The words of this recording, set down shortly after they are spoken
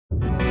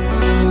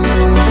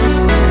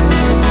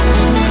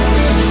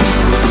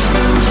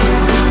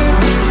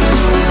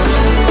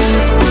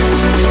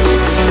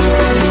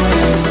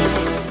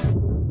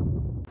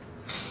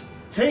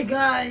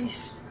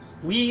guys,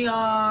 we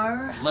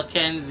are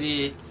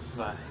Mackenzie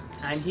Vibes.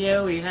 and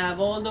here we have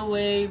all the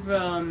way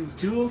from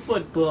Tue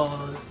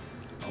Football,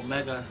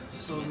 Omega.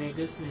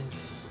 Omega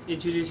Smith.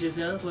 Introduce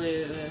yourself.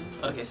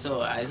 Okay,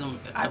 so I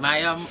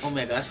am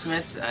Omega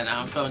Smith and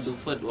I'm from Tue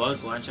Football.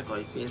 Go and check out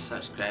the page,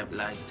 subscribe,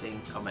 like, thing,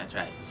 comment,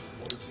 right?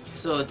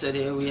 So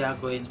today we are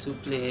going to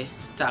play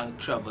Tank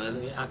Trouble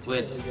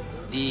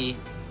with the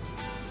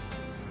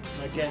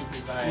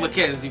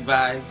Mackenzie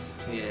vibes.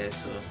 Yeah,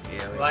 so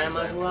yeah.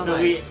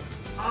 We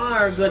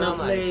are gonna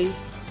play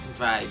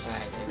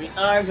vibes. We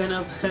are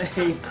gonna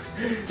play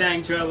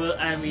Tank Trouble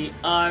and we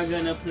are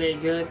gonna play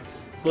good,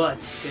 but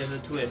there's a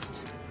twist.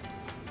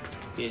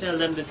 Yes. Tell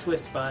them the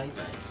twist vibes.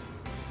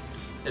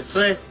 The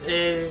twist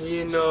is,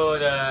 you know,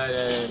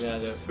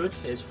 the fruit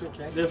is fruit,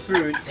 right? The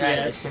fruits,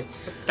 yes.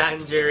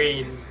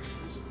 Tangerine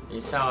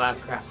is sour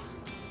crap.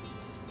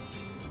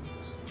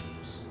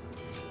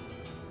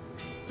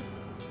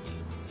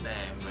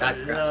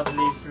 Damn,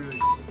 Lovely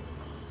fruit.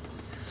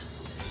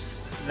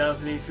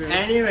 Lovely fruit.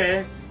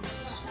 Anyway,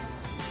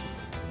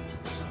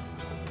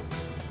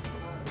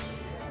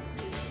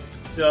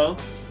 So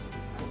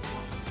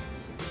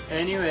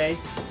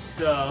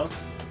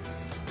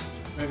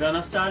we're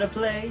gonna start a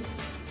play,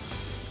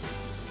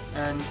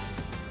 and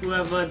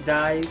whoever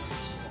dies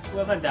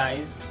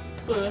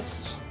first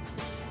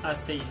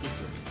has to eat the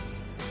fruit,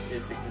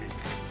 basically.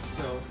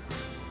 So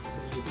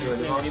you're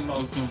the play the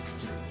boss. mouse.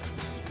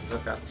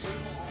 Okay.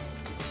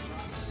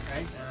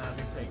 Right? And I'll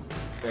be playing.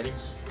 Ready?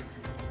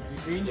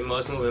 Green? The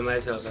mouse moving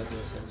myself, that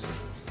makes sense.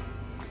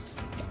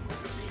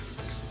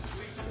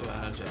 So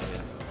I'll try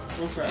it.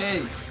 Go for it.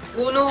 Hey!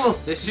 Oh no!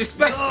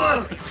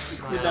 Disrespectful!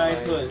 Who died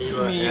first?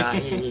 Me. Yeah,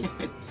 he.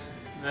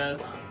 Well,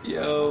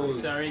 Yo!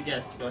 sorry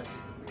guess, but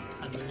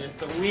I'm gonna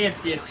just wait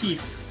your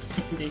teeth.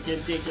 Take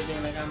it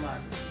in like a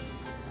man.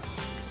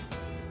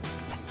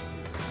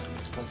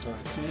 What's wrong?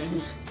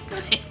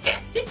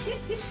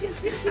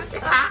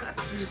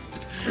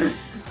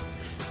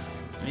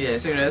 Yeah,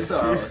 see that's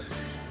all.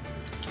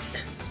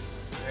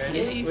 Ready?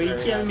 Yeah, Well, you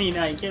kill me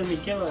now, kill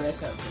all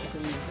this up. That's the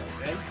mean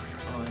sense, right?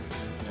 Oh,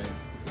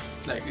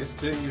 right. Like it's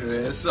thing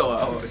is so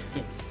out.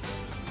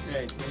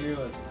 Right, here we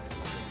go.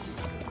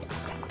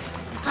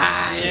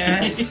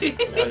 Yes!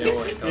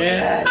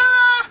 Yes!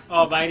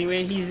 Oh, by the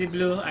way, he's the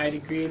blue, I the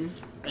green,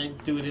 and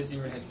do this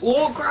in red.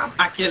 Oh crap!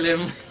 I kill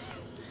him!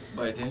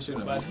 But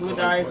attention, But who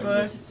died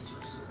first?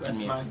 But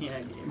Me. man, he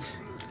had game.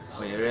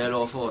 But you're real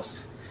off us.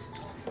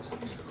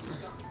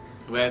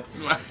 Well,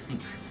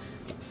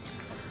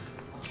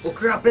 Oh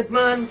crap it,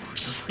 man!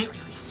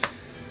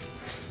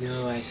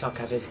 No, I suck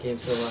at this game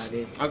so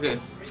bad. okay.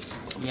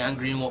 Me and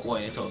green what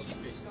one it up.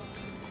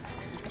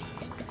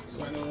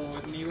 Wanna know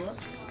what me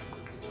was?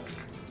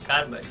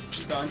 Can't, but.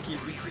 Don't keep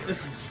this.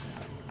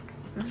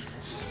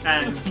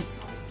 And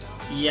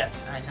yet,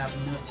 I have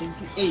nothing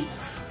to eat.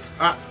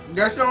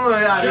 There's no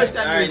way I Shoot,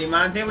 alright, the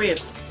man say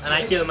wait. And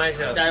I kill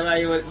myself. That's why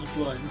you will eat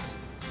one.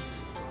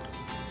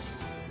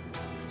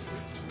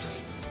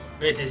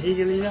 Wait, is he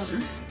killing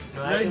him?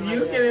 No, it's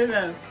you kill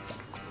yourself.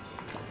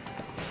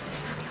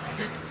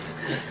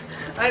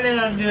 I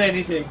didn't do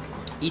anything.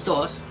 Eat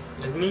us.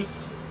 With me?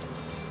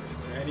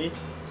 Ready?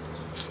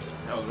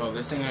 Oh bro,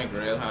 this thing like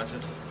real hard to.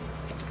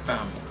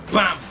 Bam!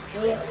 BAM!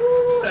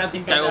 Ooh, I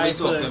think That's what I we died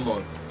talking first.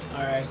 about.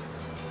 Alright.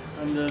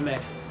 Under the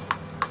mat.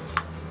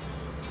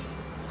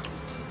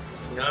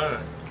 No.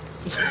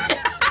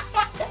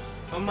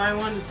 Oh, my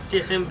one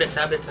tasting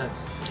better.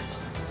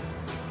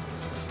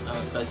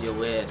 Oh, because you're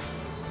weird.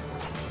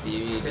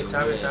 You're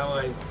Better, weird.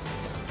 boy.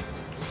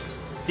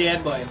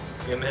 Dead boy.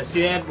 You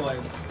messy. Dead boy.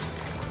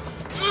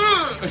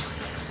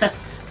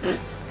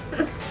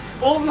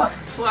 Oh my!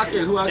 Who I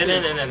kill? Who I kill?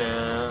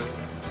 No.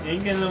 You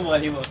ain't gonna know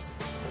what he was.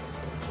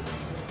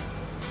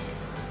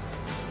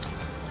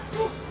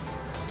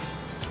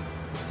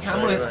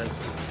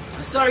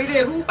 Sorry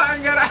there, who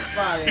bang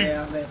that?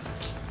 Yeah, man.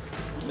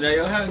 Yeah,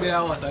 your hand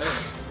there was I.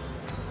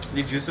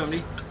 Did you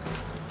somebody?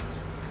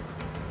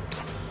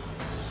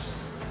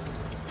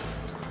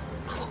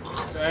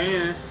 Sorry,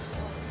 yeah.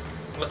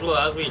 What's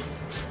last week?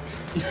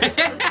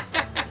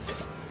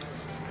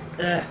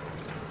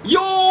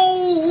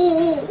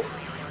 Yo!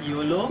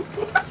 YOLO?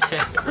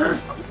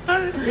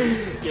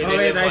 You Oh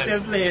wait, I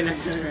still playing. I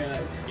didn't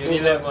realize. You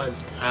need left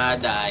once. I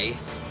die.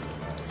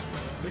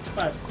 Which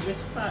part?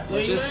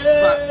 Which is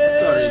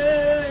sorry.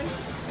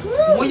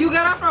 Where you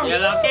get that from? You're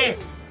lucky.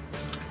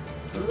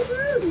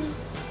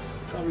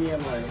 Come here,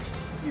 boy.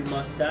 You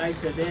must die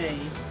today.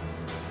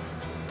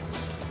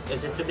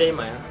 Is it today,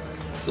 Maya?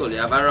 So they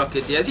have a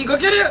rocket, yes, he go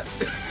get it!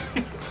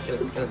 Kill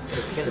him.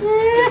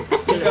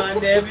 You gone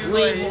there before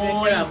you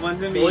didn't get up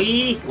onto me.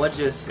 Boy. Watch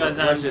this, Because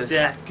watch I'm this.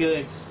 that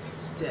good.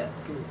 That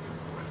good.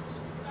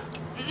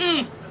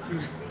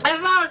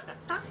 That's not!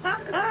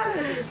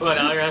 What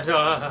I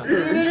saw.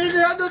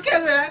 Don't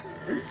kill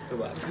me!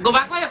 Go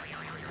back, boy!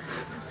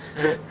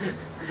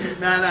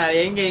 Nah, you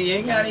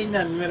ain't got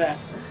nothing with that.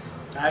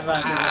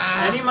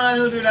 Any man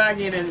who do that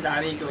again is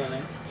daddy to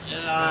him.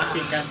 I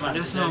think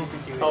Just now.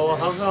 Oh,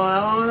 how come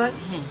I want that?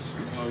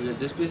 Oh,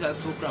 this place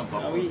has two cramp.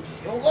 Are we?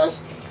 Oh gosh!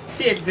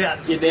 Take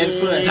that, you dead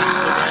first.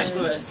 Die. You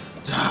dead first.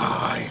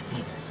 Die.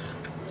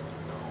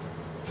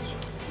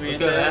 Wait,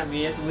 Okay,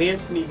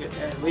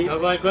 wait.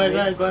 Go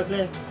ahead,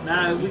 play.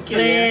 Nah, we kill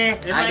Play. you.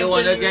 If I don't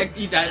want to kill you, get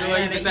eat. I don't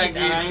want to get I eat.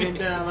 ain't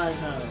tell about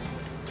now.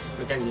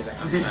 Mackenzie, like.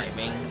 I'm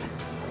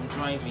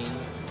driving.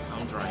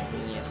 I'm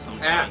driving. Yes, I'm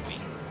Ah.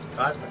 driving.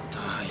 Husband.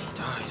 Die.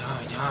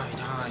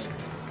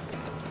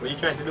 What are you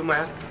trying to do,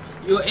 man?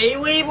 You, hey,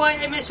 wait, boy,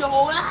 I miss your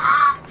hole.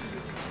 Ah!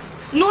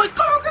 No, it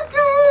come.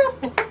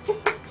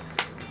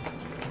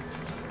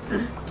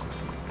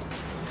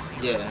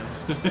 Yeah.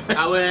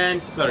 I win.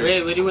 Sorry.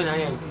 Wait, what are you doing? I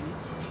am.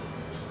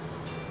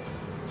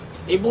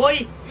 Hey,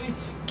 boy.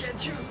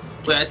 Get you.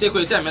 Wait, I take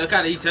away time. I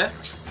can't eat, eh?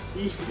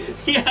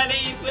 Yeah, they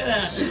eat for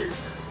that.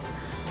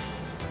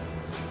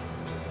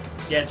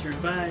 Get your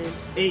vibes.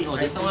 Hey, No,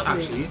 this one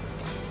actually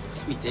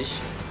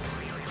sweetish.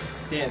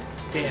 Dead.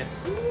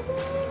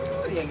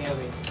 Ooh, you get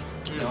me.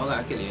 No, I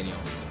gotta kill you anyhow.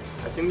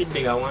 I think the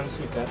bigger one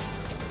sweeter.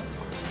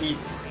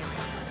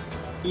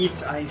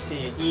 Eat, I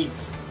say, eat.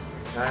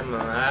 I'm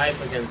alright,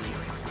 Mackenzie.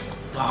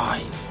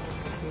 Die.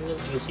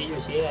 Juicy,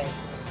 right?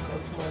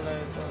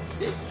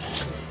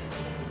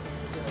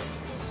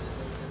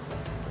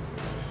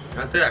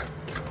 Not there.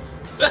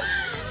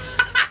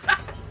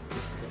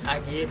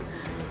 Again.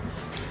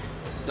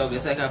 Dog,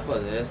 it's like I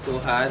put it so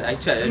hard. I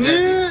tried to drive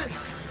it.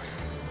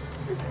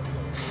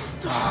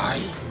 Die.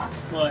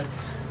 What?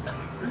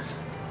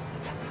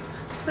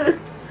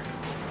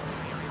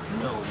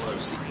 No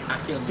mercy. I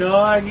killed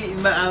Dog,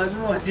 but I was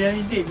watching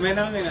you take me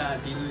down and I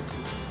deal with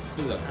you.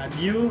 Who's that? And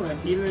you, I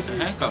deal with you.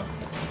 Come.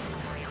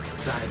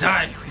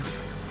 Die.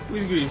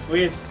 Who's green?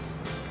 Wait.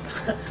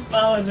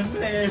 I wasn't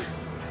playing.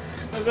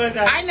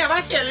 I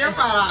never kill your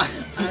father.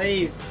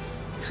 I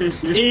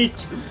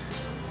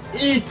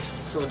Eat.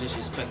 So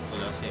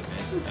disrespectful of him,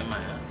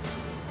 man.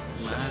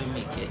 Am I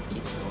make it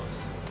eat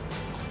yours?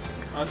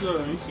 I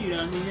told him, see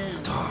down here.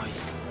 Die.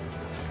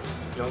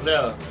 Don't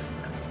there.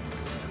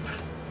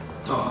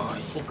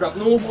 Die. Hook up,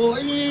 no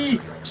boy.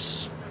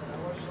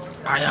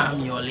 I am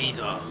your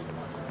leader.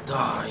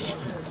 Die.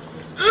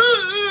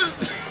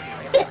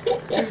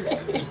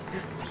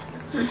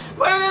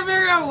 Why did I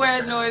make a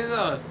weird noise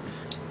out?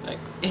 Like,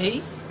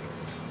 hey?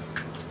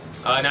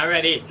 Oh, not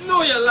ready.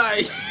 No, you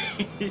lie.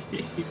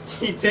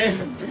 He did.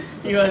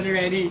 He was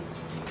ready.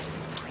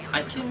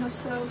 I killed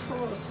myself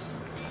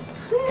first.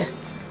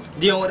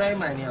 Do you know what I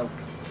remind you of?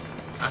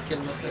 I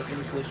killed myself in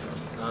the first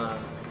round.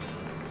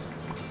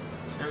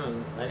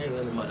 I didn't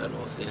really. Mother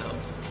no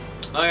fails.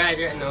 Alright,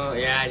 no,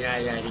 yeah,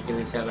 you can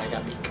yourself like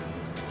a big.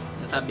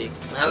 Not a big.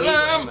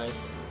 Alarm!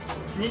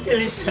 He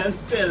killed himself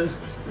still.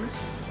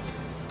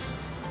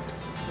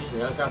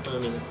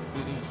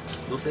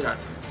 Don't say that.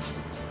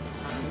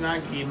 He's not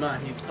gay, man.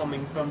 He's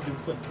coming from the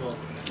football.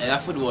 Yeah,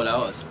 that football I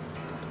was.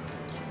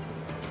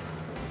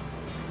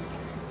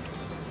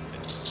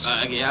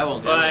 Okay, I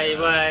won't.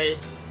 Bye.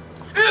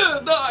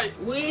 Die!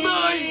 Wait.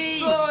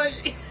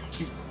 Die!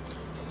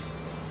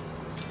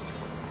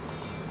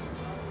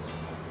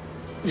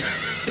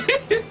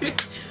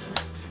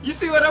 You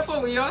see what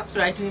happened with yours?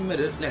 Right in the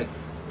middle, like,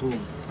 boom.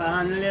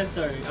 Handle your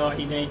story. Oh,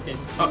 he didn't.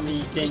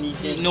 Then he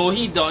did. No,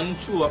 he done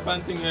through up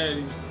and thing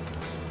already.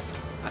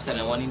 I said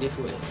I want in the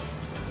foot.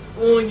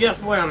 Oh, yes,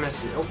 boy, I'm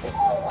messy.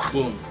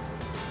 Boom.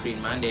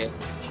 Green man dead.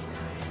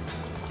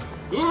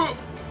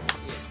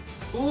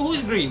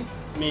 Who's green?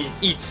 Me.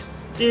 Eat.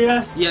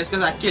 Serious? Yes,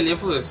 because I kill you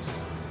first.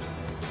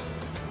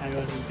 I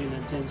wasn't paying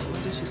attention.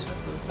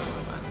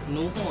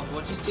 No,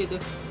 what you stay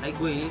there? I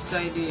go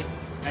inside there.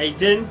 I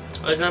didn't.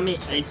 Oh, it's not me.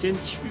 I didn't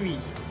 3.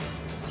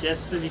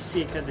 Just for the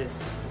sake of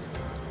this.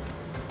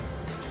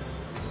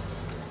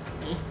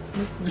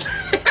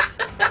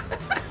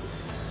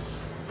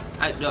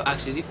 No,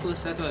 actually, the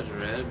first set was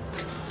red.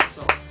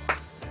 So,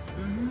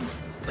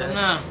 come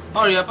now.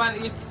 Hurry up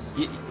and eat.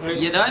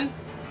 You done?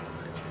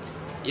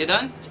 You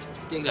done?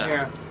 Take that.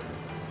 Here.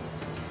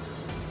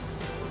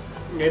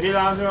 Get the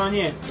last one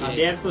here. I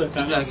did first.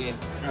 Eat again.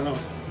 Hello.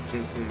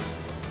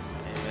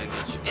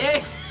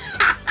 Hey!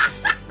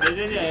 This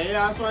is the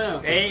last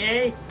one.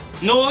 Hey.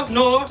 No.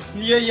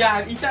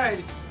 Yeah, eat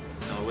already.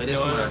 No, with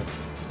this man.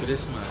 With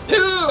this man.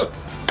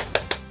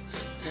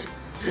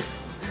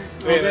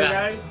 Okay,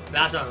 guys.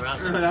 Last one.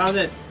 That was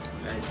it.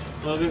 Nice.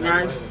 Okay,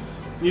 guys.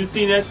 You've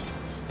seen it.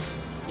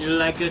 You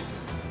like it.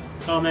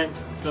 Comment.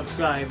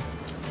 Subscribe.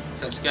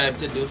 Subscribe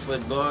to Do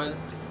Football.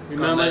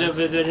 Remember to Comment.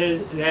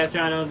 visit their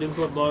channel, Do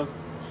Football.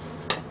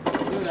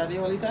 Do that the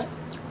only time?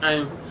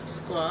 And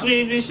Squad.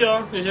 please be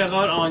sure to check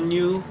out our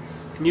new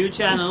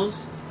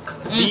channels.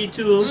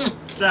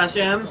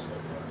 B2/M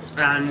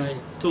and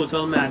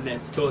Total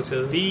Madness.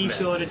 Total. Be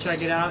sure to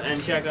check it out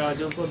and check out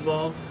Do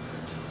Football.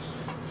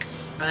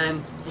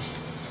 And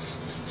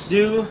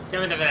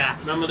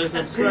remember to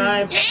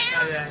subscribe.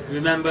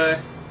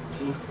 Remember,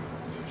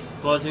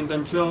 God's in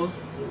control.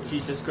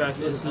 Jesus Christ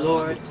is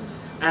Lord.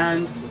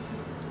 And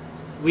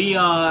we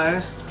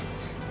are.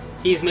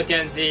 He's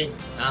Mackenzie.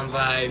 I'm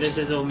Vibes. This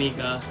is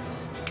Omega.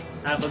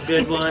 Have a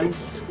good one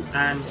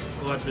and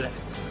God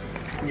bless.